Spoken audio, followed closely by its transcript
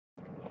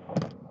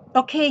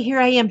Okay, here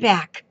I am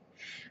back.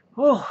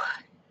 Oh,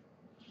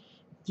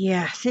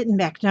 yeah, sitting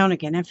back down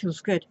again. That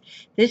feels good.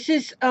 This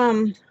is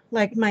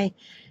like my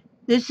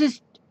this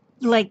is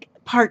like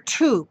part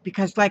 2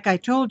 because like I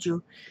told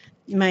you,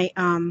 my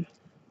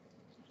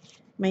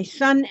my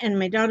son and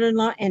my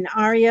daughter-in-law and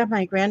Aria,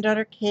 my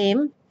granddaughter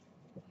came,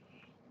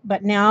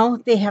 but now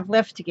they have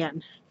left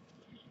again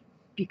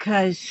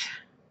because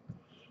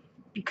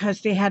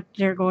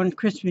they're going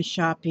Christmas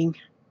shopping.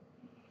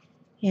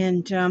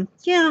 And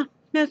yeah,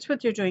 that's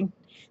what they're doing.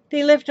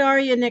 They left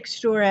Aria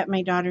next door at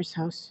my daughter's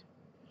house.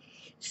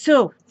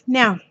 So,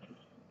 now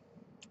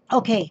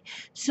okay,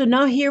 so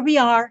now here we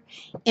are,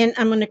 and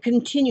I'm going to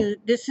continue.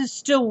 This is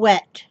still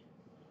wet.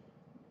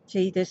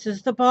 See, this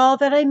is the ball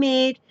that I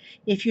made.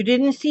 If you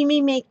didn't see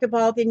me make the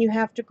ball, then you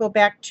have to go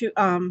back to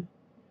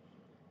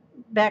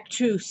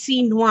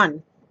scene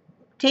 1,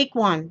 take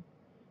 1,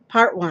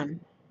 part 1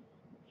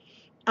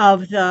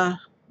 of the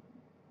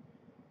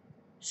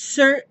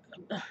sir.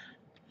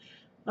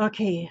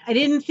 Okay, I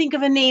didn't think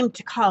of a name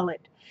to call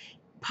it.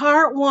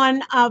 Part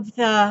 1 of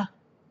the.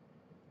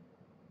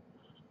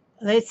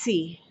 Let's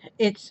see.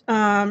 It's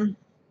oh,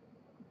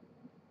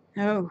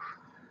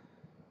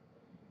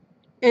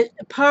 it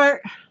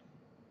part.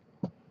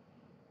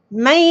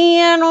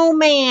 Man, oh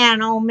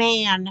man, oh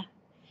man.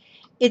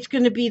 It's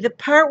going to be the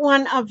part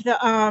 1 of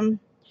the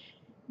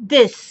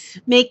this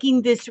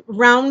making this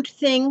round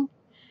thing.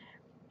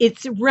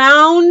 It's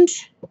round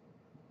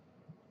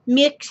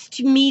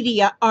mixed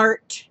media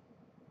art.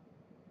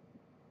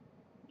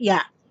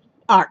 Yeah,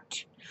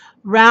 art.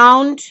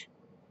 Round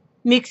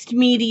mixed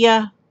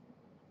media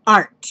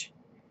art.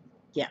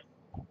 Yeah,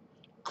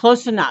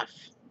 close enough.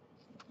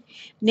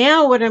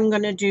 Now what I'm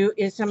going to do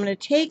is I'm going to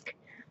take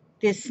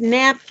this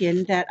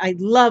napkin that I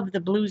love the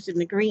blues and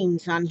the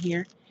greens on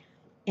here.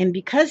 And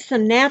because the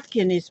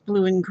napkin is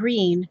blue and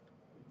green,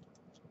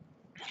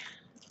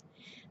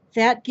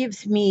 that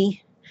gives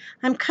me,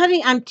 I'm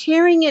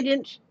tearing it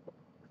in.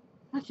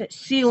 What's that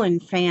ceiling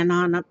fan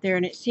on up there?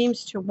 And it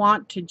seems to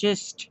want to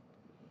just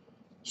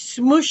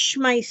smoosh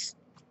my,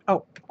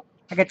 oh,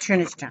 I got to turn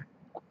this down.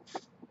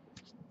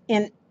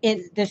 And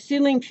the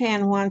ceiling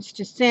fan wants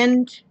to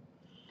send,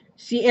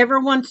 see,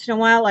 every once in a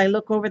while I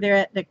look over there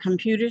at the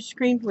computer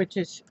screen, which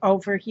is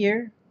over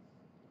here,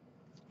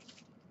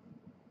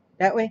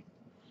 that way.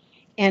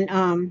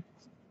 And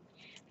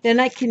then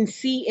I can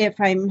see if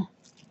I'm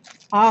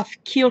off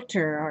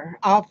kilter or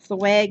off the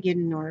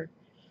wagon or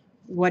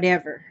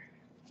whatever.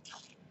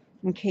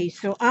 Okay,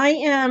 so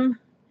I'm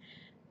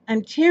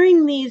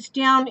tearing these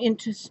down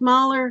into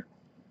smaller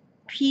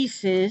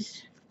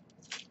pieces.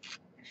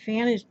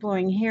 Fan is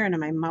blowing hair into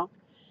my mouth.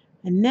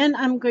 And then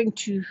I'm going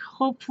to,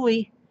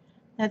 hopefully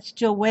that's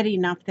still wet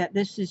enough that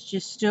this is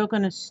just still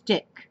going to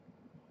stick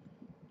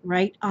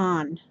right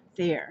on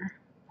there.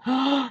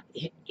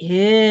 It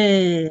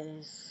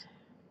is.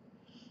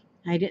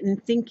 I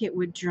didn't think it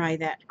would dry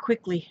that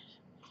quickly.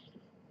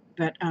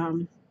 But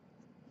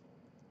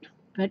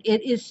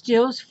it is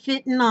still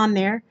fitting on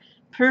there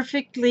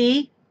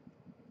perfectly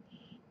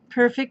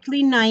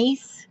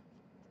nice.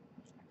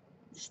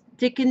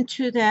 Sticking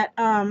to that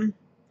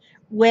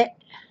wet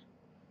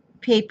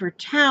paper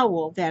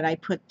towel that I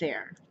put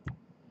there.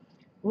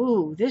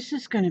 Ooh, this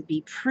is going to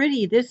be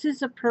pretty. This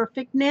is a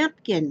perfect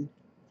napkin.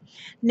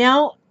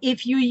 Now,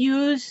 if you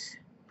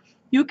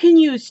can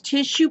use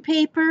tissue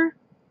paper.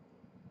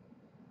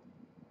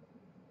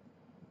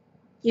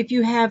 If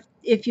you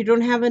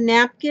don't have a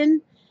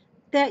napkin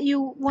that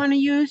you want to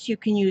use, you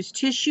can use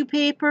tissue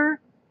paper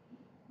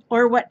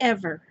or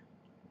whatever.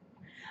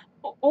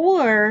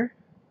 Or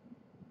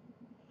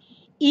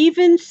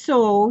even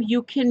so,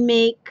 you can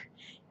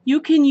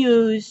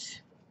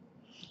use,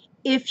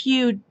 if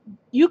you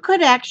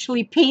could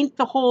actually paint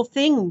the whole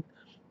thing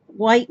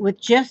white with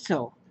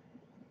gesso.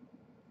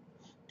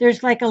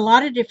 There's like a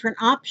lot of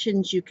different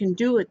options you can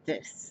do with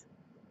this.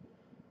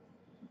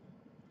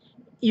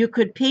 You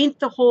could paint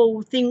the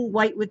whole thing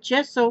white with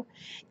gesso,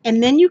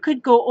 and then you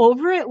could go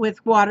over it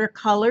with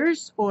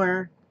watercolors,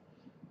 or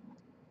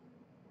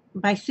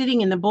by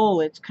sitting in the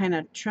bowl, it's kind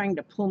of trying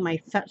to pull my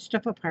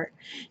stuff apart.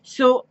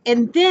 So,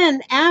 and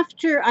then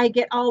after I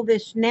get all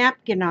this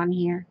napkin on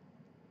here,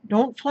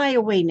 don't fly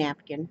away,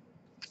 napkin.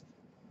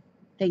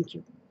 Thank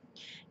you.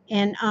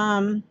 And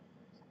I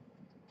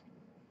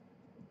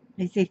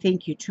say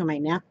thank you to my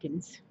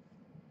napkins.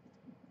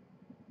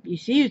 You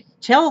see, you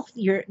tell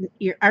your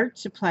art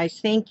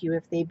supplies thank you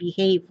if they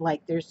behave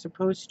like they're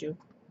supposed to.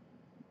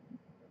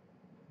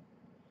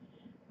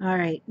 All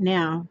right,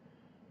 now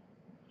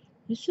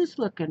this is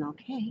looking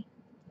okay.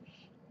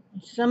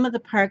 Some of the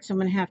parts I'm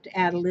going to have to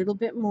add a little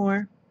bit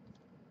more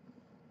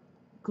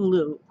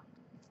glue,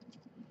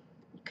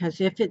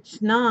 because if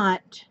it's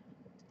not,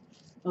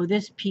 oh,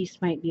 this piece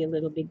might be a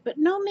little big, but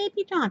no,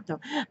 maybe not though.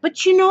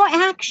 But you know,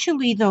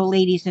 actually though,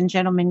 ladies and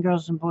gentlemen,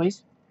 girls and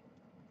boys,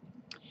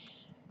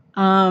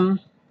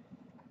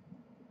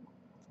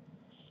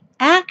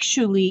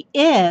 actually,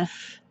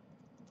 if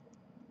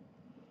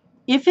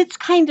it's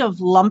kind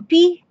of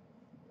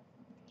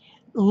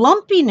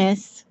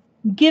lumpiness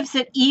gives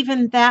it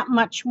even that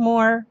much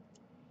more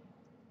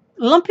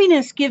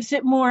lumpiness gives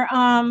it more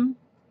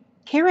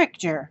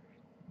character,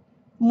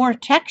 more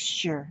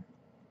texture,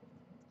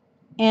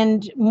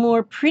 and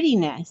more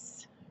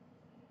prettiness.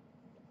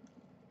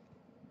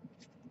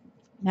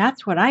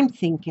 That's what I'm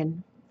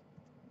thinking.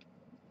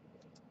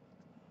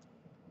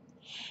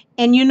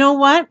 And you know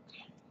what?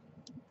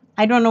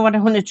 I don't know what I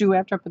want to do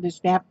after I put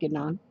this napkin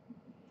on.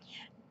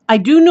 I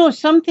do know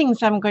some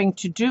things I'm going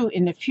to do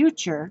in the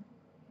future,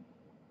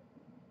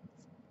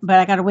 but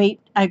I gotta wait.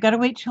 I gotta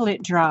wait till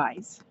it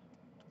dries.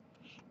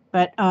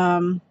 But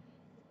um,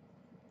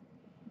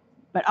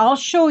 but I'll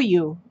show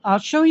you. I'll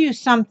show you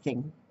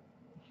something.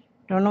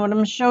 Don't know what I'm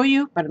gonna show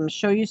you, but I'm gonna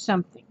show you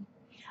something.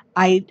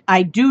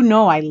 I do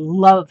know I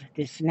love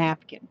this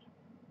napkin.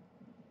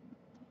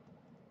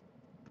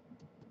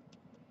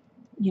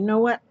 You know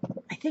what?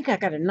 I think I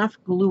got enough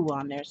glue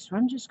on there, so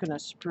I'm just gonna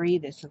spray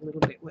this a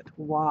little bit with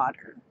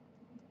water,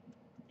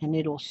 and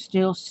it'll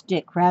still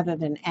stick rather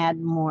than add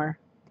more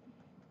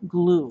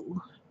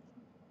glue.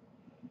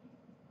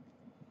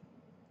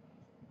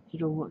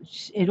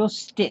 It'll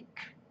stick.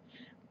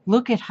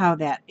 Look at how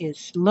that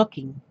is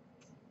looking.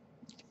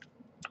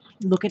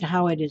 Look at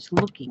how it is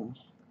looking.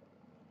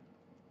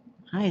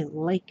 I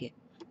like it.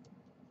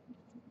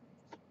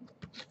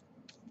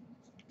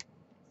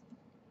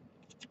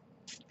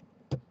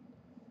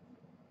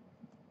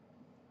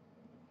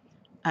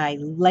 I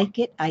like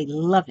it. I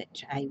love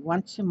it. I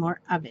want some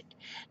more of it.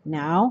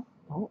 Now,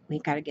 oh, we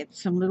got to get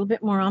some little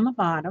bit more on the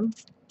bottom.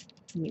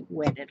 Let me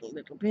wet it a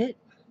little bit.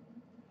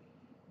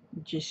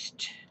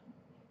 Just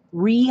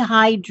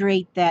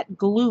rehydrate that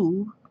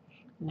glue.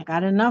 And I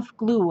got enough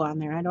glue on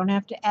there. I don't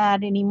have to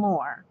add any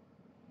more.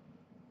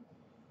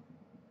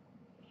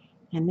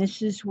 And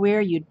this is where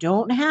you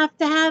don't have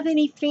to have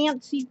any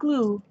fancy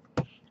glue.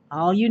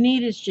 All you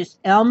need is just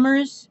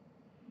Elmer's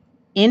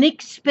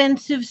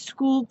inexpensive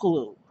school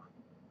glue.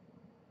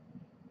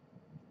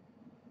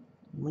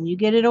 When you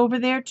get it over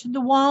there to the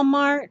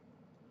Walmart,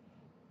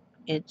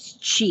 it's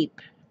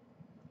cheap.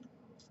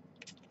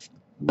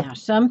 Now,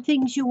 some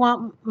things you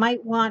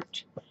might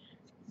want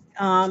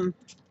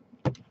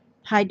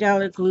high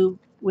dollar glue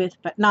with,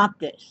 but not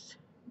this.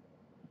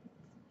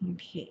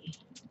 Okay.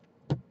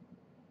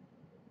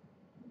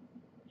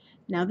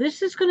 Now,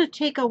 this is going to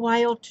take a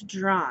while to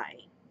dry.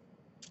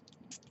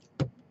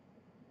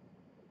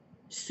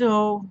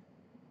 So,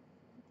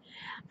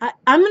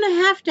 I'm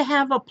going to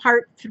have a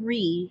part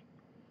 3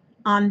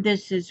 on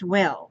this as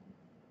well.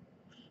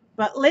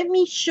 But let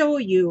me show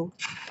you.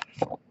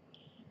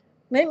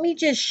 Let me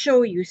just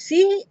show you.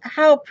 See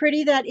how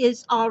pretty that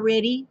is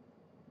already?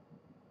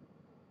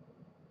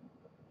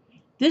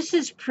 This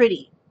is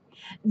pretty.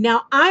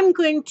 Now,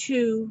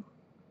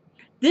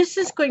 this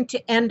is going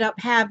to end up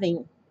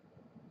having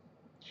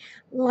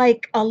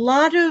like a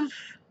lot of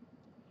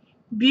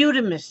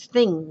Butamus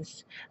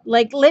things.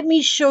 Like, let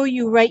me show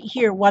you right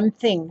here one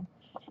thing.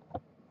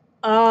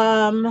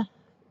 Oh,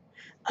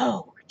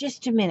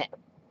 just a minute.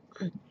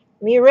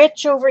 Me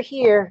rich over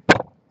here.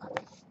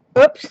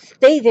 Oops,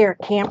 stay there,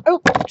 Cam. Oh,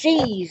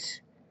 jeez.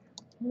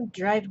 I'm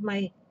driving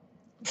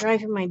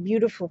my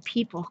beautiful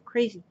people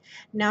crazy.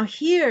 Now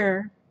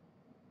here,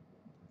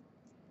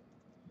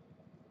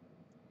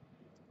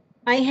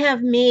 I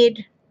have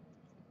made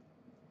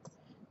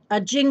a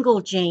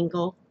jingle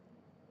jangle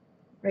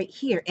right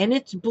here, and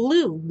it's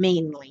blue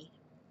mainly.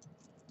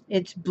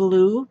 It's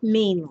blue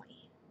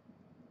mainly.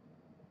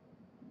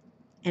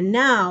 And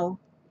now,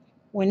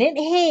 when it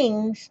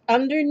hangs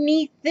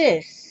underneath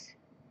this,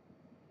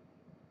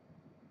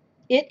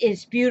 it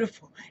is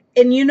beautiful.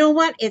 And you know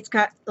what? It's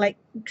got like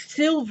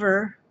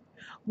silver.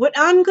 What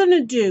I'm going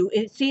to do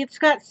is, see, it's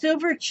got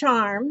silver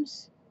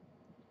charms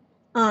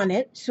on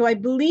it. So I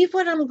believe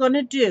what I'm going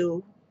to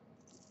do,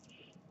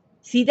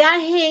 see, that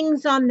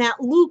hangs on that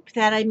loop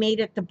that I made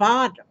at the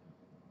bottom.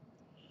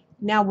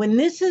 Now, when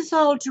this is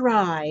all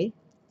dry,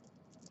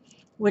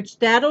 which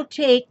that'll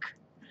take,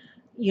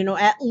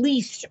 at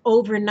least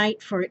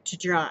overnight for it to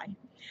dry.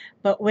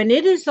 But when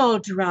it is all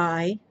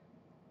dry,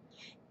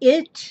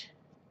 it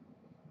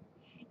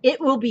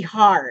will be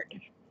hard.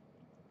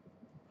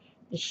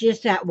 It's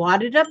just that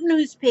wadded up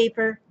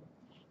newspaper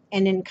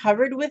and then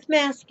covered with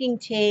masking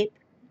tape,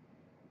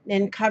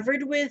 then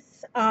covered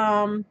with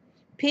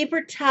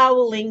paper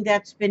toweling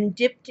that's been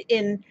dipped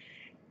in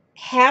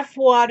half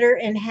water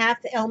and half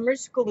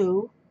Elmer's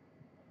glue,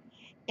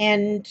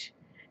 and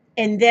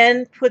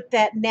then put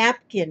that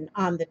napkin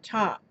on the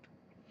top.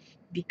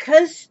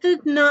 Because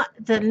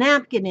the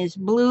napkin is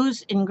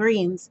blues and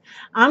greens,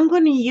 I'm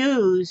going to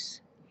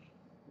use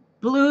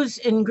blues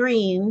and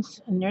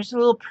greens, and there's a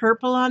little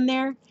purple on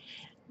there.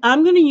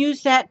 I'm going to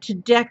use that to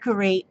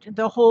decorate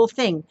the whole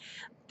thing.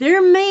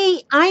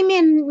 May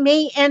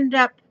end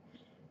up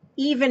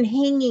even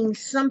hanging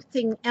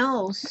something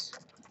else.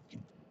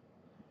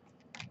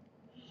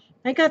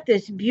 I got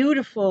this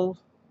beautiful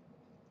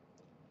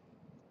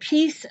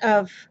piece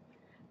of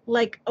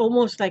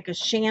almost like a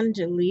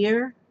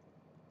chandelier.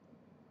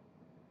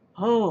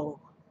 Oh,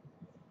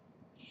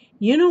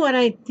 you know what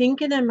I'm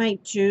thinking I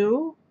might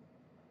do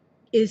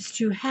is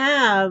to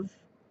have,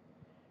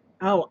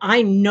 oh,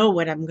 I know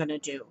what I'm going to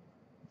do.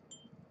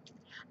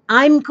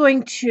 I'm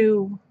going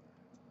to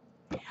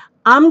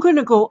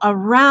go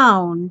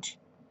around.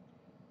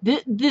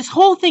 This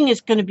whole thing is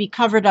going to be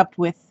covered up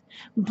with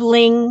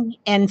bling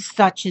and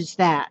such as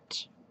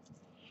that.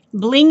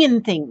 Bling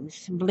and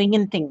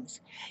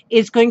things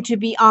is going to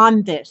be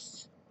on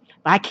this.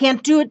 I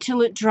can't do it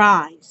till it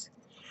dries.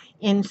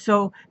 And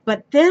so,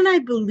 but then I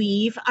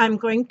believe I'm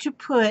going to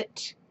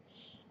put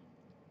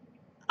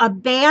a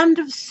band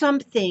of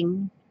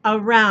something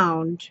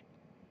around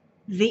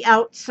the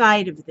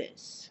outside of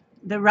this,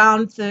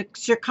 around the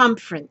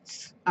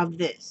circumference of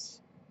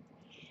this.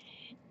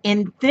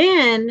 And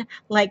then,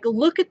 like,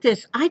 look at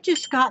this. I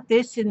just got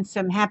this in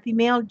some Happy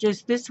Mail,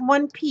 just this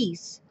one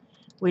piece,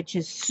 which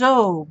is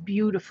so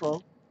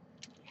beautiful.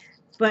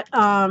 But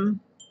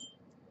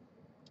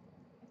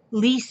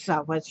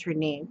Lisa was her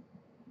name.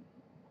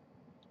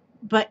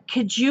 But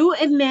could you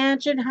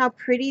imagine how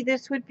pretty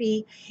this would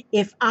be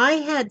if I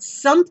had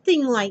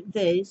something like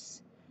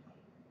this,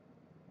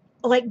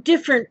 like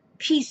different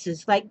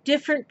pieces,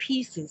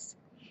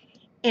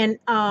 And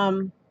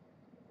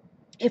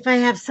if I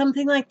have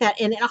something like that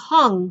and it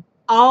hung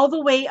all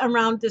the way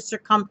around the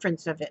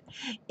circumference of it,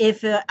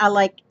 if I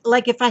like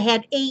if I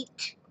had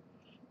eight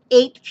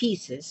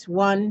pieces,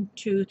 1,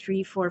 2,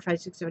 3, 4,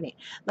 5, 6, 7, 8.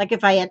 Like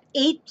if I had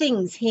 8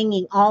 things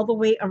hanging all the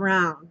way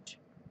around,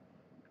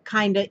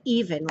 kind of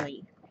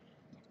evenly,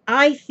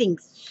 I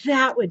think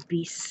that would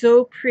be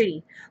so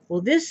pretty.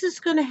 Well, this is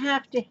going to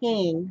have to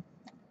hang.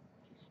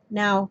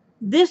 Now,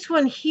 this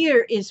one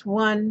here is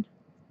one.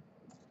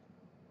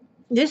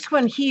 This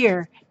one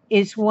here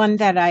is one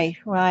that I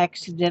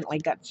accidentally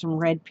got some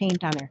red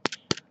paint on her.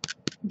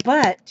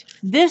 But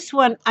this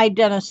one, I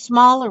done a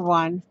smaller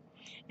one,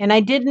 and I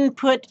didn't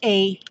put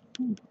a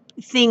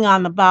thing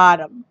on the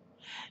bottom.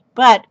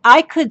 But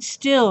I could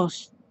still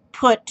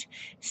put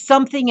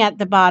something at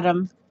the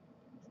bottom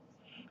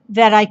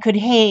that I could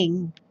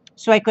hang,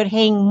 so I could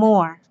hang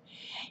more.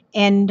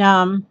 And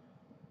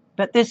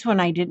but this one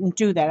I didn't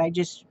do that. I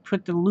just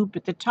put the loop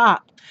at the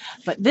top.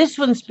 But this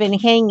one's been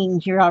hanging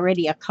here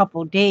already a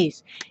couple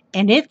days,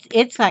 and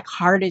it's like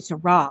hard as a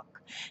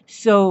rock.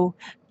 So,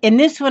 in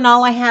this one,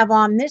 all I have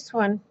on this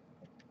one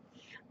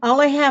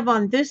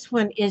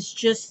is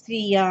just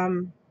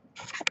the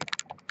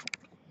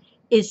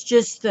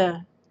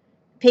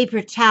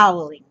paper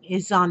toweling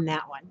is on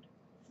that one.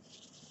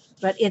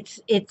 But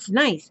it's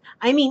nice.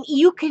 I mean,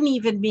 you can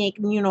even make,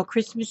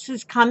 Christmas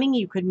is coming.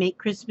 You could make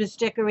Christmas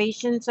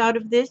decorations out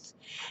of this.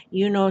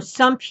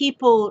 Some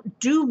people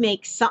do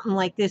make something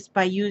like this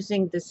by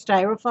using the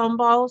styrofoam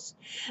balls.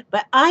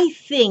 But I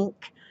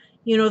think,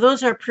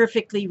 those are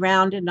perfectly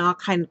round and all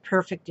kind of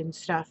perfect and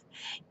stuff.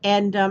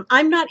 And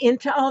I'm not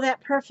into all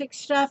that perfect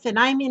stuff. And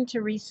I'm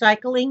into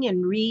recycling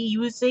and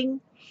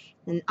reusing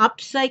and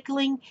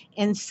upcycling.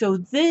 And so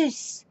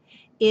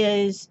in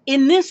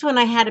this one,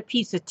 I had a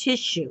piece of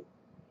tissue.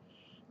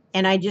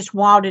 And I just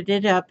wadded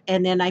it up,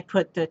 and then I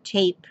put the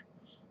tape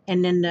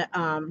and then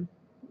the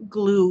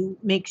glue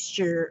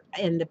mixture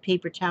and the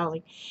paper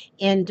toweling.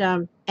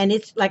 And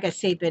it's, like I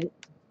say, been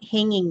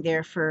hanging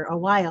there for a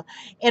while.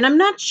 And I'm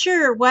not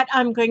sure what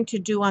I'm going to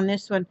do on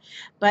this one,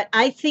 but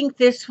I think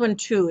this one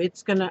too,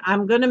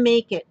 I'm gonna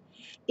make it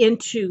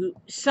into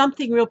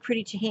something real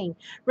pretty to hang.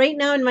 Right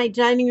now in my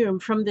dining room,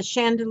 from the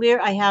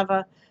chandelier, I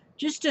have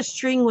just a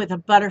string with a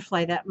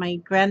butterfly that my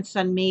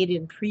grandson made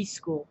in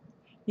preschool.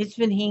 It's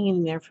been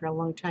hanging there for a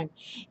long time.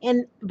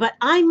 But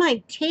I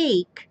might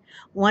take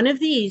one of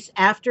these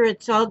after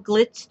it's all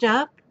glitzed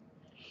up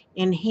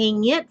and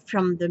hang it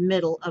from the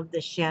middle of the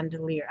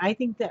chandelier. I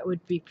think that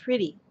would be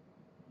pretty.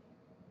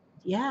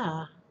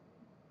 Yeah.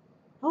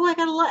 Oh, I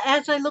got a lot.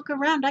 As I look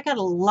around, I got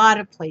a lot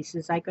of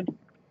places I could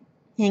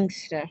hang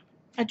stuff.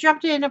 I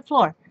dropped it on the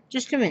floor.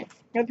 Just a minute.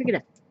 I'll pick it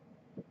up.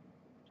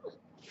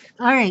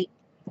 All right.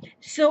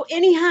 So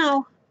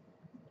anyhow,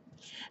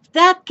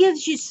 that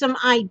gives you some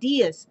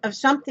ideas of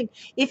something.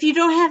 If you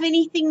don't have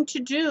anything to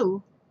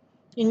do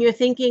and you're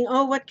thinking,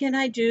 oh, what can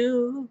I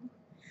do?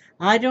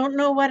 I don't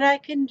know what I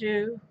can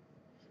do.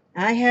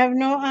 I have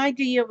no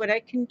idea what I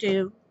can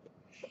do.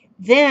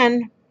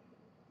 Then,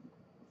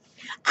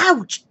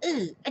 ouch,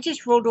 I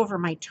just rolled over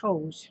my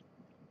toes.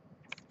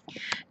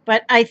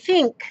 But I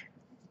think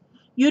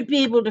you'd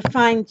be able to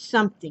find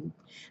something.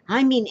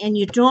 I mean, and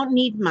you don't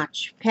need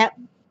much.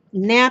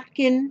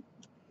 Napkin,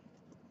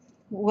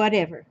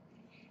 whatever.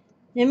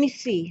 Let me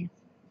see.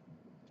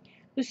 I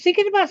was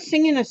thinking about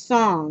singing a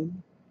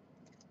song.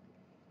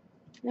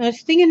 I'm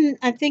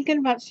thinking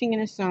about singing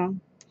a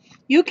song.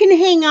 You can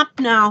hang up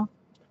now.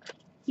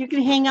 You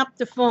can hang up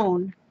the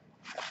phone.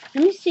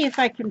 Let me see if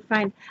I can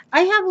find.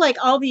 I have like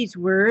all these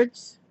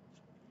words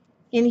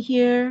in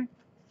here.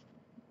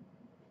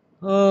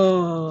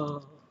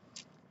 Oh,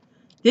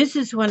 this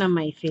is one of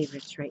my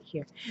favorites right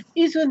here.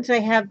 These ones I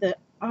have the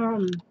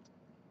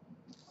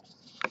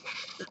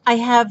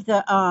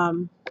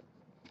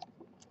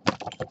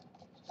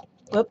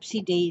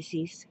whoopsie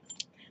daisies.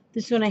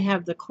 This one I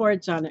have the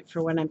chords on it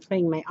for when I'm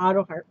playing my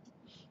auto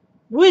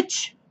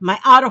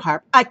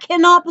harp. I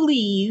cannot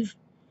believe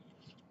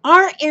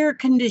our air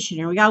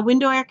conditioner. We got a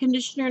window air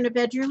conditioner in the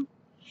bedroom.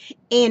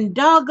 And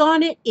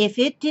doggone it, if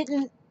it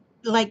didn't,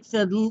 like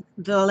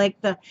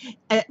the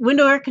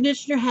window air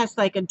conditioner has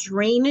like a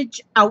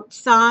drainage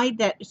outside,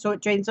 that so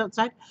it drains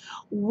outside.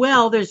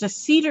 Well, there's a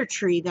cedar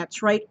tree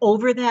that's right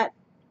over that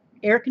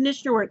air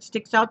conditioner where it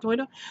sticks out the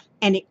window,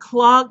 and it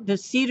clogged the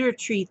cedar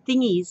tree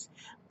thingies,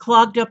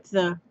 clogged up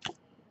the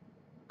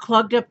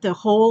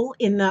hole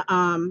in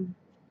the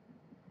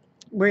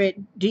where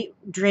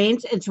it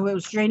drains, and so it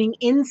was draining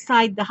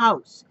inside the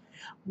house.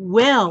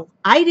 Well,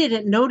 I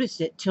didn't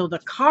notice it till the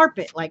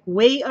carpet, like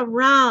way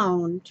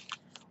around,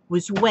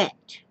 was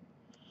wet.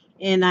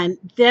 And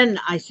then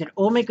I said,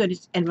 "Oh my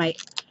goodness!" And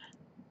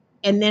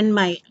then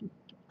my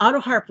auto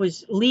harp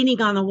was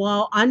leaning on the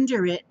wall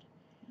under it,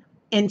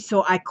 and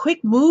so I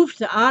quick moved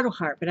the auto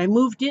harp, and I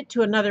moved it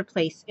to another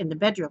place in the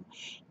bedroom,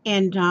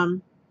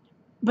 and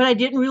but I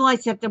didn't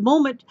realize at the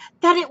moment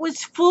that it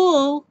was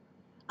full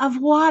of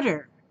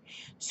water.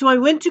 So I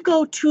went to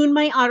go tune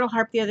my auto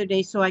harp the other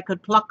day so I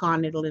could pluck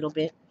on it a little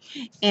bit,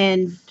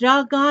 and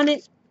doggone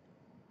it,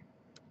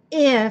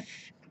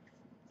 if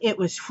it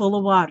was full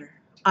of water.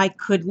 I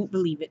couldn't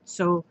believe it.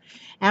 So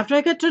after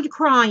I got done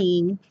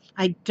crying,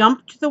 I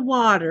dumped the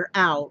water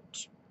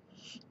out,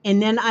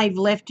 and then I've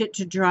left it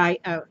to dry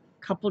a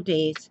couple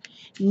days.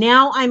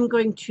 Now I'm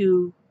going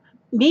to,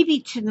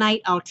 maybe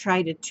tonight I'll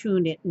try to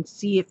tune it and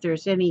see if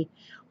there's any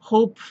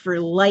hope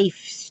for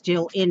life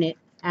still in it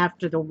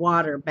after the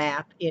water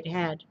bath it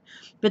had.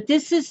 But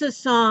this is a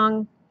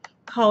song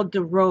called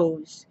The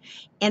Rose,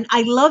 and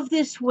I love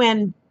this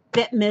when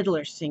Bette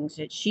Midler sings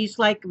it. She's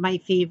like my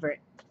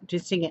favorite to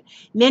sing it.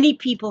 Many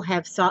people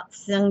have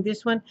sung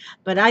this one,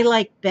 but I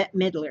like Bette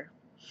Midler.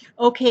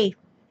 Okay,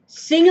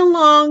 sing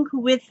along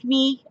with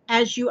me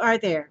as you are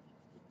there.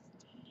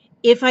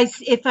 If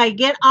I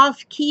get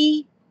off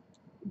key,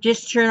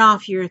 just turn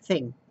off your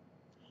thing.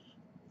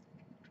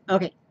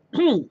 Okay.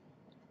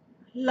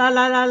 La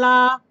la la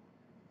la.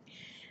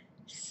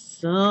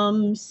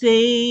 Some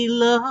say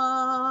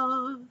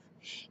love,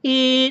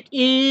 it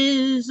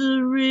is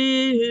a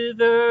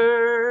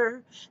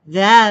river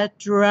that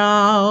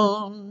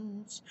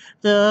drowns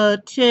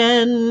the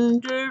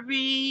tender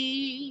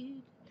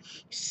reed.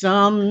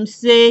 Some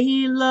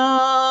say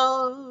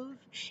love,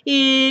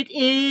 it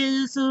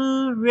is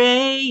a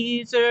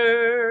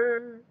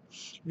razor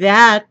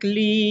that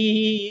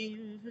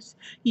leaves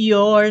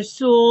your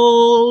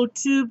soul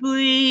to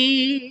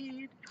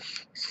bleed.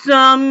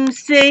 Some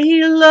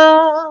say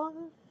love,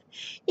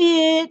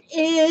 it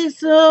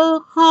is a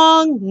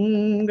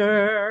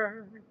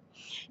hunger,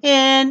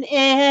 an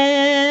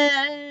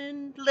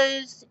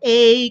endless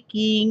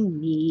aching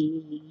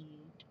need.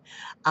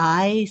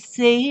 I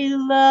say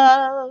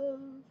love,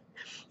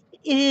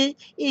 it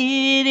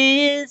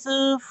is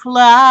a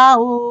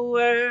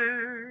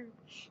flower,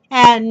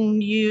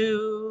 and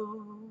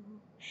you,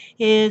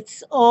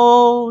 its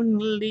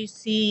only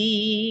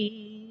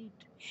seed.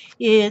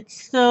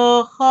 It's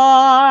the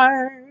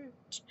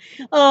heart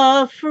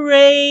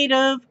afraid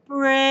of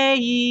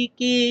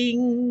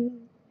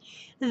breaking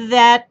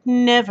that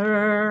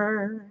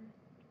never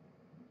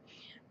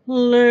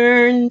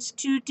learns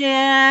to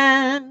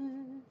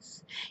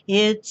dance.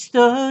 It's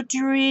the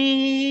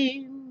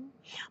dream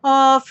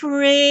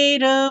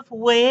afraid of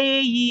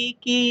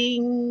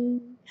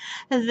waking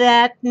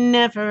that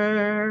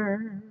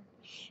never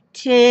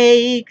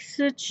takes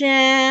a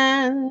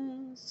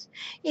chance.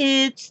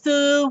 It's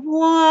the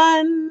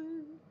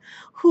one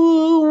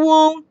who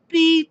won't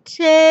be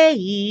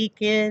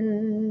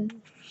taken,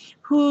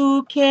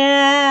 who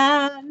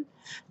can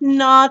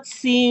not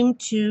seem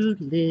to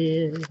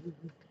live,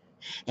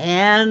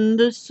 and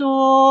the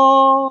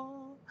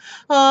soul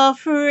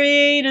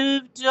afraid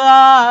of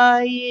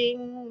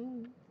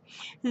dying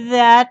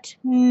that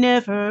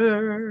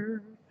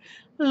never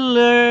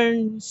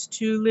learns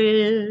to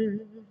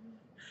live.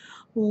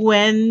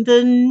 When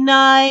the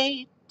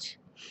night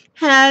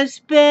has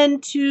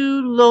been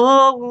too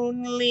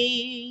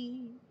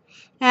lonely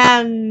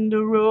and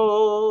the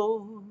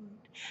road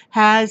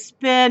has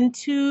been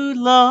too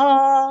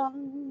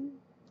long,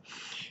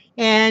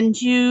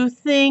 and you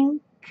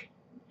think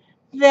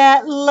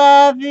that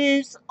love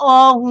is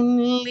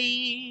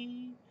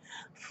only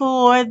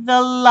for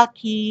the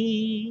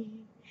lucky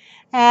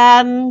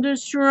and the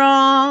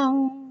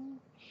strong,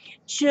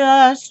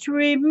 just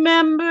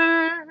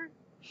remember,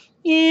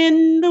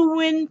 in the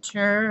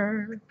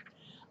winter,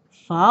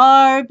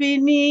 far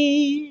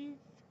beneath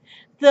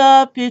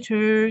the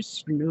bitter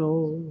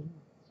snow,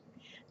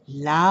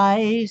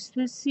 lies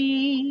the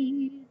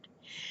seed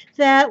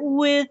that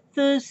with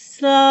the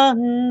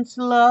sun's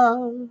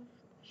love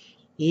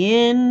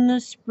in the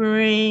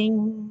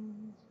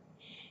spring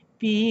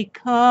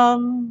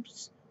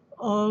becomes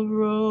a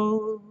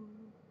rose.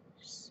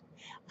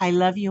 I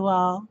love you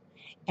all,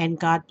 and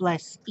God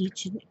bless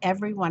each and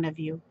every one of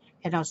you,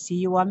 and I'll see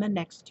you on the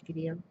next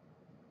video.